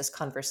then there's this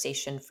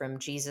conversation from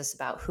Jesus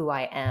about who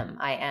I am.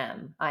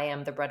 I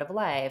am the bread of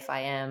life.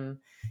 I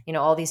am,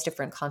 all these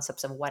different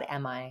concepts of what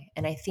am I.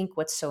 And I think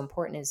what's so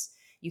important is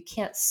you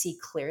can't see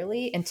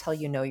clearly until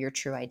you know your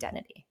true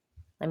identity.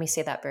 Let me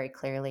say that very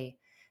clearly.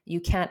 You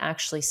can't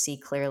actually see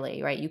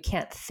clearly, right? You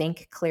can't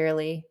think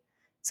clearly.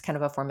 It's kind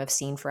of a form of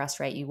seeing for us,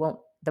 right?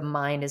 The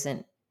mind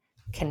isn't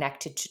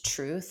connected to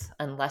truth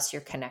unless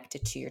you're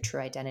connected to your true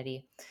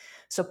identity.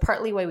 So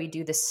partly why we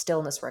do this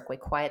stillness work, we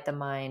quiet the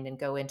mind and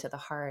go into the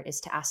heart,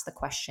 is to ask the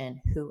question,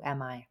 who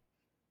am I?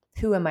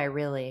 Who am I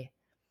really?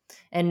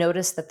 And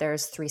notice that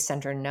there's three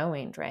centered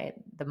knowing, right?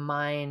 The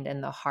mind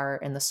and the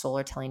heart and the soul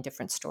are telling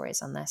different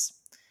stories on this.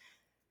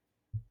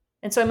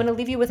 And so I'm going to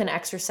leave you with an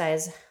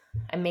exercise.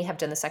 I may have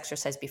done this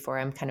exercise before.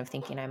 I'm kind of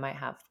thinking I might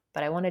have,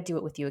 but I want to do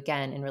it with you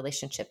again in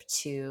relationship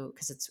to,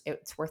 because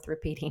it's worth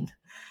repeating,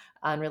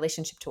 in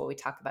relationship to what we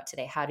talk about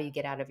today. How do you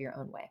get out of your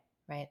own way,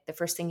 right? The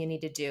first thing you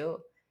need to do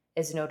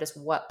is notice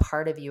what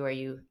part of you are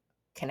you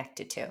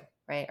connected to,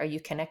 right? Are you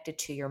connected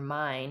to your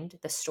mind,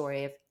 the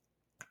story of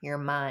your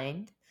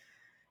mind?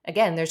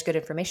 Again, there's good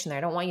information there.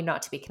 I don't want you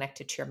not to be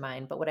connected to your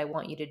mind, but what I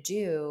want you to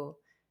do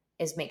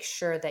is make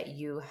sure that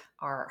you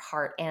are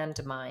heart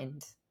and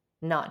mind,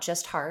 not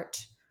just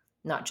heart,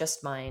 not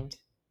just mind,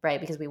 right?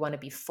 Because we want to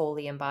be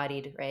fully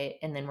embodied, right?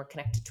 And then we're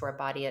connected to our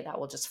body, that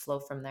will just flow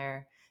from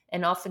there.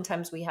 And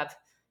oftentimes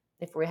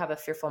if we have a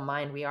fearful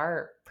mind, we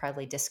are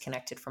probably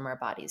disconnected from our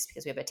bodies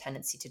because we have a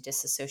tendency to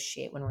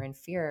disassociate when we're in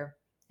fear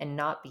and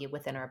not be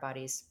within our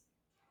bodies.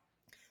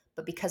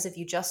 But because if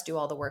you just do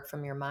all the work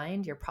from your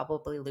mind, you're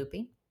probably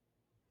looping.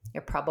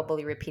 You're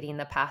probably repeating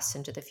the past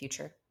into the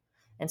future.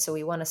 And so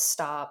we want to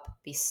stop,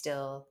 be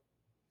still,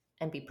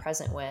 and be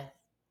present with.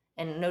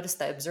 And notice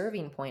the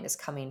observing point is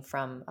coming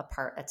from a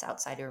part that's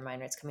outside your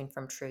mind, or it's coming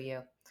from true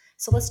you.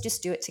 So let's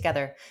just do it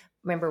together.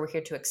 Remember, we're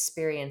here to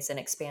experience and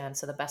expand.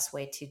 So the best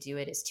way to do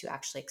it is to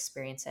actually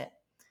experience it.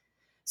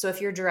 So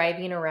if you're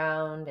driving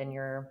around and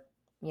you're,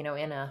 in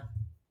a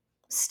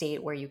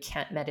state where you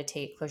can't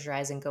meditate, close your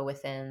eyes and go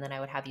within, then I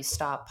would have you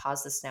stop,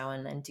 pause this now,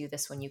 and then do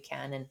this when you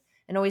can.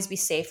 And always be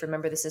safe.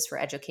 Remember, this is for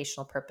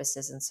educational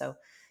purposes. And so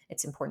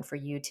it's important for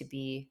you to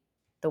be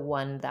the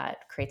one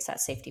that creates that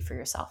safety for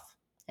yourself.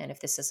 And if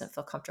this doesn't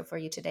feel comfortable for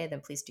you today,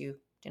 then please do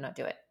not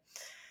do it.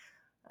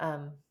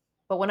 Um,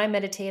 but when I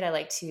meditate, I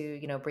like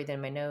to, breathe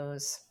in my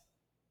nose,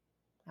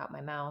 out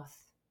my mouth,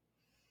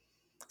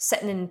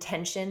 set an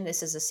intention.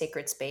 This is a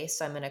sacred space.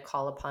 So I'm going to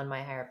call upon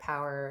my higher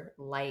power,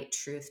 light,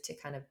 truth to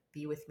kind of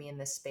be with me in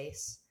this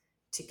space,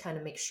 to kind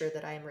of make sure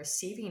that I am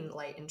receiving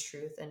light and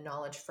truth and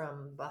knowledge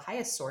from the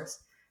highest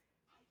source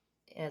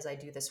as I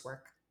do this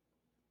work.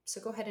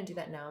 So go ahead and do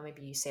that now.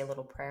 Maybe you say a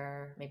little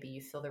prayer. Maybe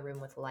you fill the room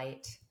with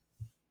light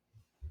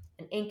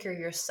and anchor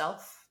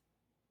yourself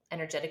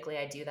energetically.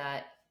 I do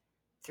that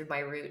through my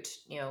root,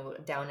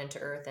 down into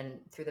earth and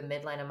through the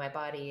midline of my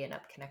body and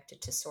up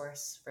connected to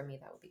source. For me,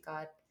 that would be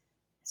God.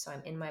 So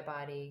I'm in my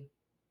body.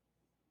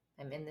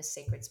 I'm in this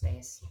sacred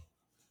space.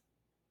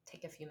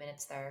 Take a few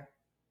minutes there.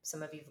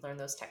 Some of you have learned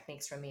those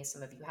techniques from me.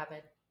 Some of you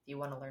haven't. If you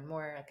want to learn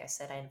more, like I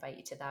said, I invite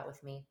you to that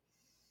with me.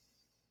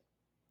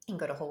 You can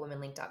go to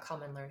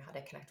wholewomanlink.com and learn how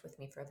to connect with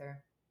me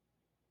further.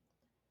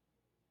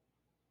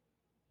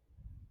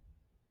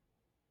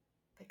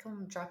 But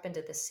come drop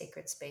into this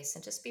sacred space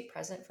and just be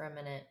present for a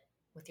minute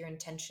with your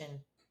intention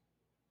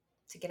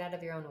to get out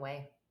of your own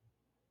way,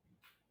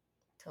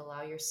 to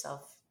allow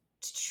yourself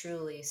to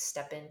truly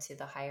step into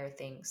the higher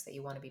things that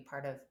you want to be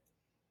part of,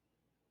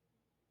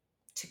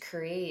 to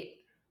create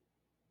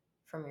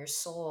from your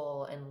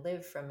soul and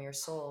live from your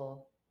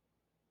soul.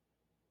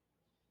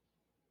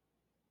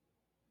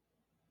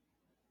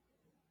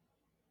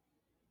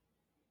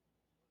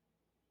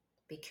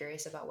 Be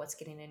curious about what's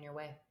getting in your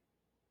way.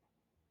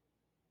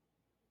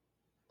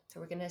 So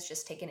we're going to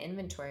just take an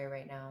inventory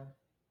right now.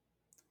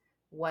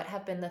 What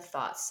have been the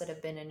thoughts that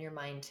have been in your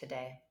mind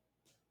today?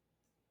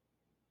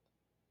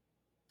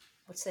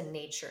 What's the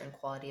nature and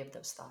quality of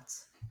those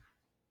thoughts?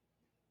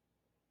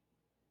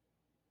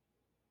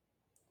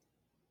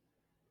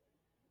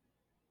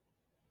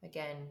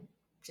 Again,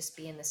 just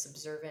be in this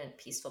observant,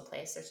 peaceful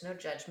place. There's no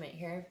judgment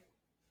here.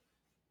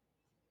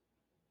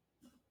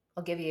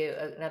 I'll give you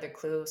another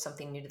clue,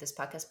 something new to this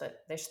podcast,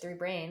 but there's 3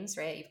 brains,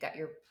 right? You've got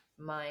your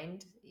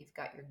mind, you've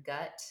got your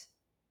gut,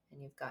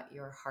 and you've got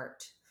your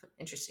heart.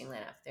 Interestingly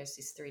enough, there's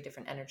these 3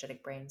 different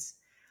energetic brains.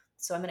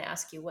 So I'm going to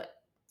ask you, what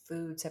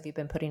foods have you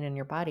been putting in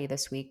your body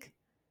this week?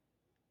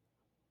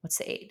 What's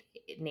the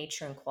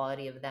nature and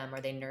quality of them?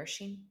 Are they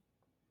nourishing?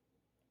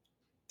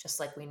 Just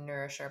like we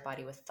nourish our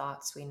body with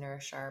thoughts, we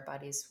nourish our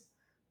bodies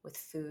with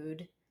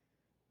food.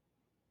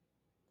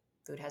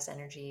 Food has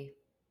energy.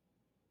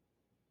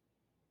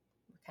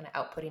 We're kind of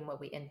outputting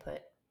what we input.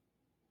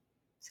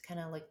 So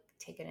kind of like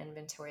take an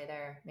inventory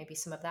there. Maybe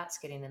some of that's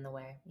getting in the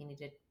way. You need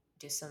to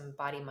do some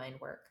body-mind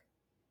work.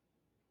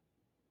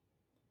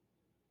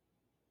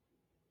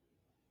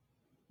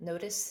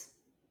 Notice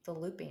the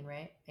looping,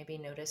 right? Maybe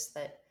notice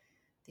that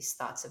these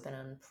thoughts have been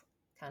on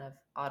kind of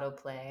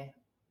autoplay,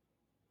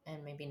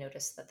 and maybe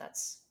notice that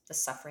that's the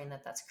suffering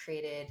that's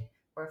created,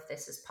 or if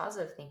this is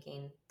positive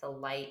thinking, the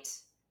light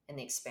and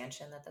the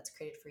expansion that's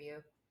created for you.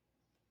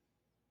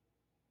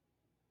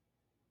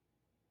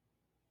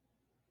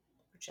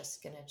 We're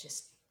just going to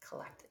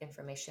collect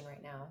information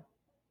right now.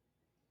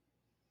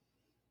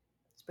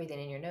 Just breathing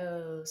in your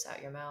nose,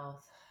 out your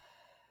mouth.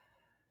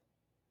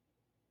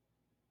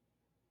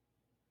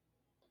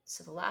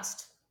 So the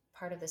last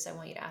part of this, I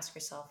want you to ask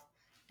yourself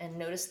and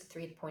notice the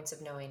 3 points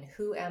of knowing.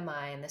 Who am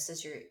I? And this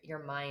is your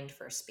mind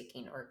first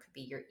speaking, or it could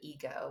be your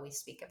ego. We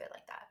speak of it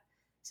like that.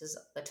 This is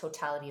the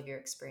totality of your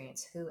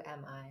experience. Who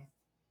am I?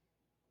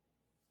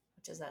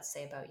 What does that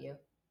say about you?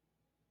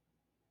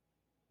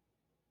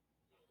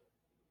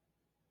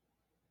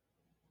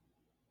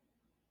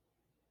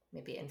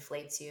 Maybe it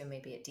inflates you,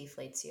 maybe it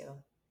deflates you.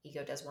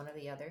 Ego does one or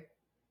the other.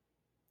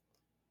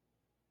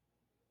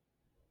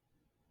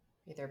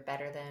 Either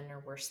better than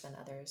or worse than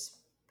others,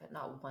 but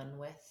not one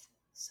with.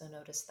 So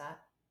notice that.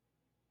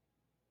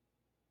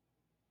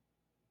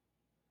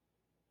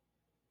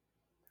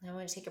 Now I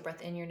want to take a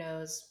breath in your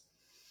nose,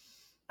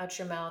 out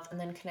your mouth, and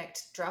then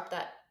drop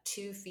that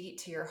 2 feet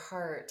to your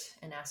heart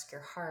and ask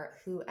your heart,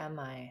 who am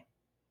I?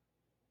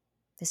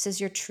 This is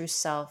your true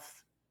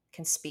self,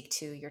 can speak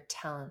to your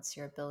talents,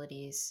 your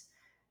abilities,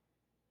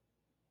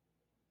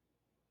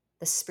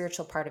 the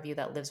spiritual part of you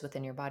that lives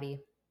within your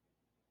body.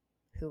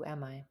 Who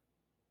am I?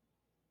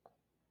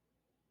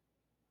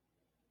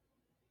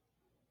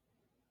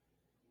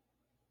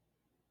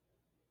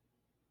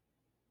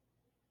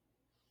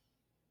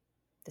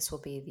 This will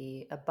be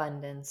the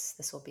abundance.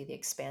 This will be the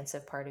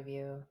expansive part of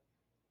you.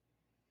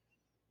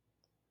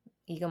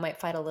 Ego might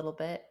fight a little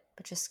bit,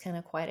 but just kind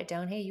of quiet it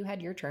down. Hey, you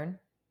had your turn.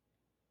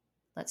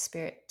 Let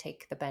spirit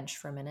take the bench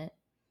for a minute,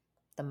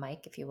 the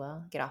mic, if you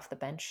will. Get off the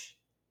bench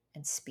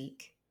and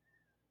speak.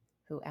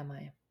 Who am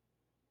I?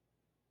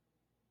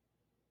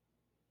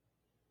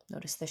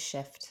 Notice the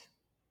shift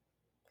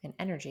in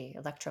energy,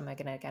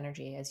 electromagnetic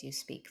energy, as you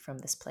speak from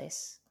this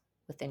place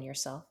within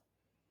yourself.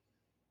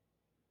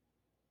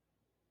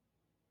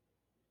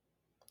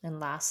 And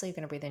lastly, you're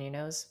going to breathe in your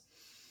nose,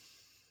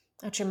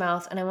 out your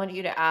mouth, and I want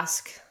you to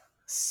ask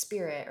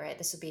spirit, right?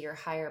 This would be your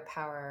higher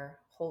power,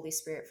 Holy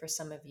Spirit for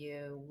some of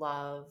you,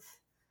 love,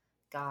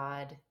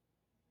 God,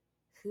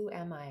 who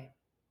am I?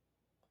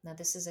 Now,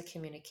 this is a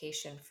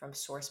communication from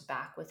source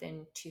back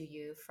within to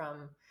you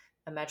from,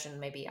 imagine,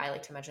 maybe I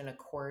like to imagine a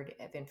cord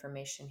of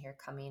information here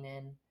coming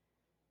in.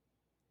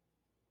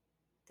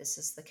 This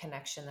is the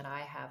connection that I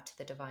have to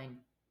the divine,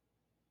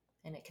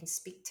 and it can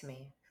speak to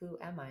me. Who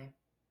am I?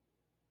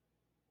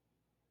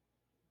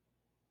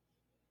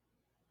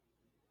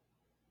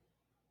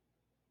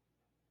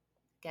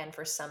 Again,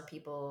 for some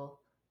people,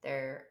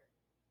 their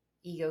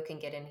ego can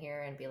get in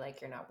here and be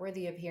like, you're not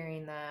worthy of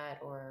hearing that,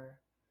 or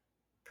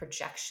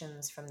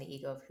projections from the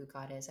ego of who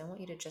God is. I want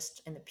you to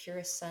just, in the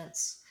purest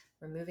sense,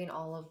 removing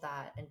all of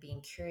that and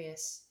being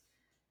curious.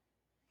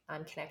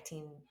 I'm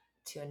connecting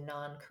to a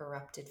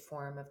non-corrupted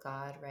form of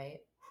God, right?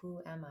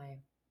 Who am I?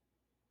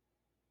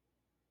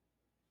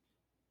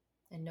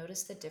 And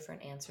notice the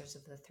different answers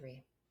of the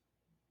three.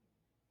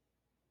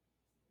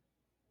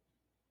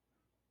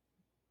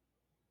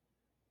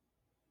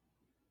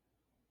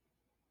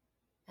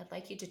 I'd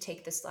like you to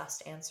take this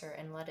last answer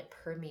and let it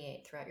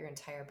permeate throughout your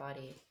entire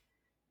body.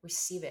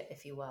 Receive it,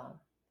 if you will.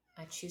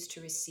 I choose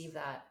to receive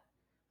that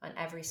on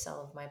every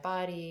cell of my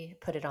body,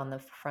 put it on the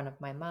front of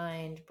my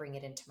mind, bring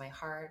it into my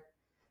heart.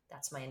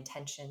 That's my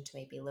intention, to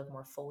maybe live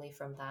more fully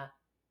from that,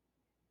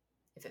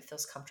 if it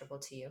feels comfortable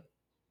to you.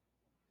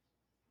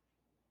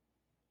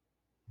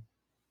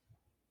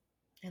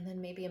 And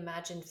then maybe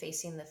imagine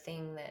facing the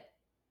thing that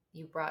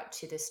you brought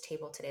to this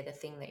table today, the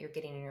thing that you're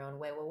getting in your own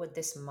way. What would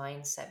this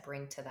mindset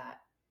bring to that?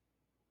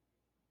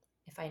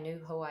 If I knew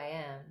who I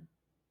am,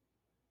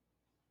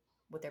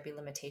 would there be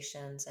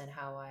limitations in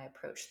how I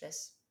approach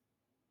this?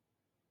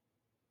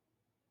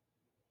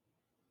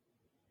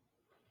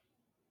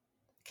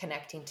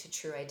 Connecting to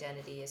true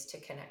identity is to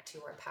connect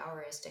to our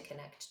power, is to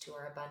connect to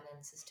our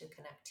abundance, is to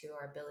connect to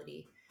our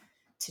ability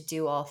to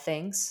do all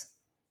things.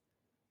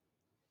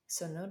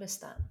 So notice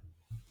that.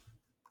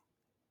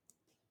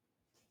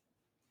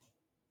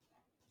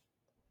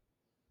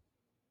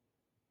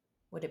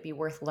 Would it be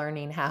worth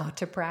learning how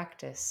to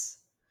practice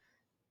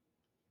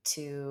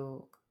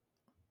to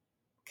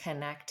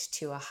connect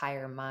to a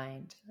higher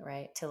mind,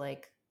 right? To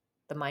like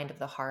the mind of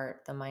the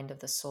heart, the mind of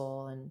the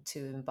soul, and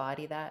to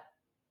embody that?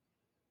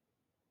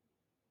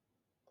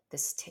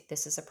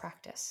 This is a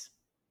practice.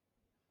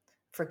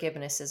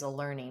 Forgiveness is a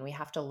learning. We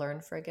have to learn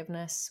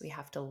forgiveness. We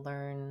have to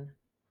learn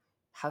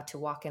how to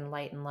walk in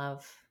light and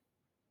love.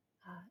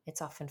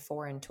 It's often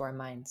foreign to our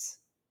minds.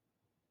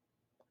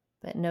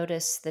 But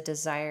notice the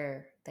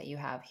desire that you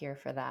have here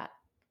for that.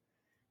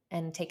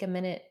 And take a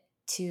minute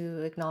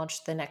to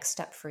acknowledge the next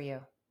step for you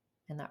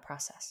in that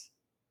process.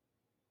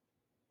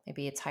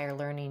 Maybe it's higher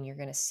learning you're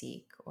going to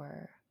seek,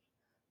 or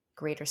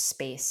greater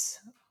space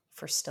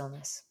for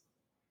stillness.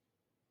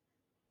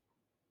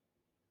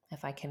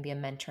 If I can be a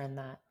mentor in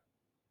that.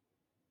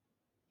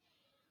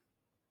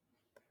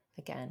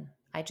 Again,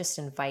 I just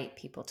invite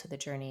people to the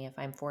journey. If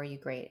I'm for you,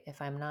 great.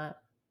 If I'm not,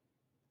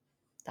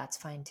 that's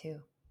fine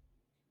too.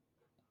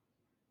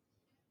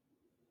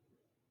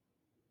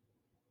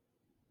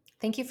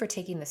 Thank you for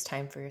taking this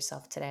time for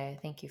yourself today.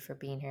 Thank you for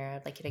being here.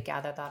 I'd like you to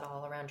gather that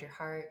all around your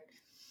heart.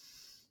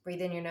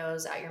 Breathe in your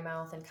nose, out your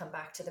mouth, and come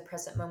back to the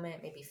present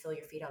moment. Maybe feel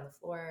your feet on the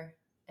floor.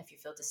 If you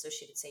feel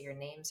dissociated, say your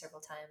name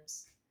several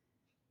times.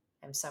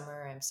 I'm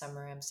Summer, I'm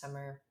Summer, I'm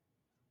Summer.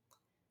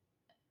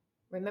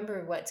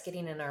 Remember, what's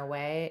getting in our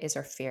way is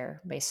our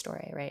fear-based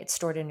story, right? It's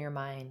stored in your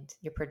mind.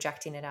 You're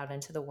projecting it out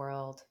into the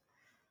world.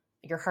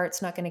 Your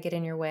heart's not going to get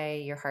in your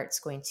way. Your heart's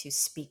going to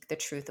speak the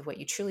truth of what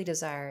you truly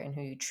desire and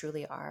who you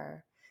truly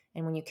are.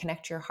 And when you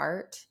connect your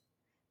heart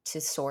to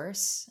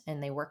source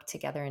and they work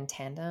together in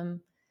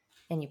tandem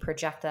and you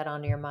project that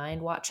onto your mind,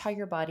 watch how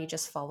your body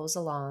just follows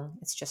along.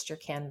 It's just your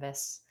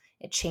canvas.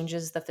 It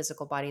changes the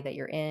physical body that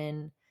you're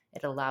in.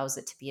 It allows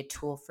it to be a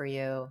tool for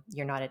you.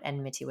 You're not at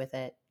enmity with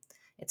it.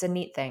 It's a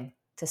neat thing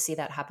to see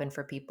that happen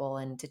for people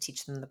and to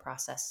teach them the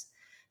process.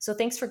 So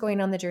thanks for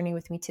going on the journey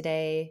with me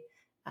today.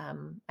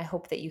 I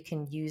hope that you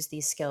can use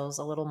these skills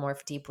a little more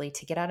deeply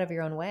to get out of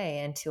your own way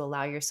and to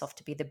allow yourself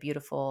to be the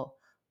beautiful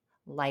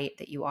light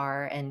that you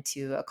are, and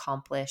to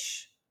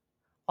accomplish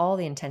all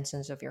the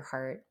intentions of your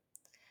heart.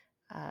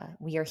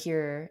 We are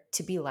here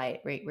to be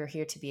light, right? We're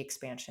here to be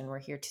expansion. We're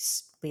here to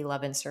be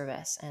love and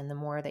service. And the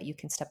more that you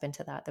can step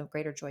into that, the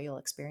greater joy you'll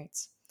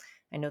experience.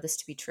 I know this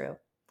to be true.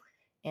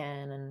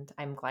 And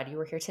I'm glad you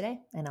were here today,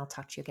 and I'll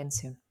talk to you again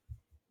soon.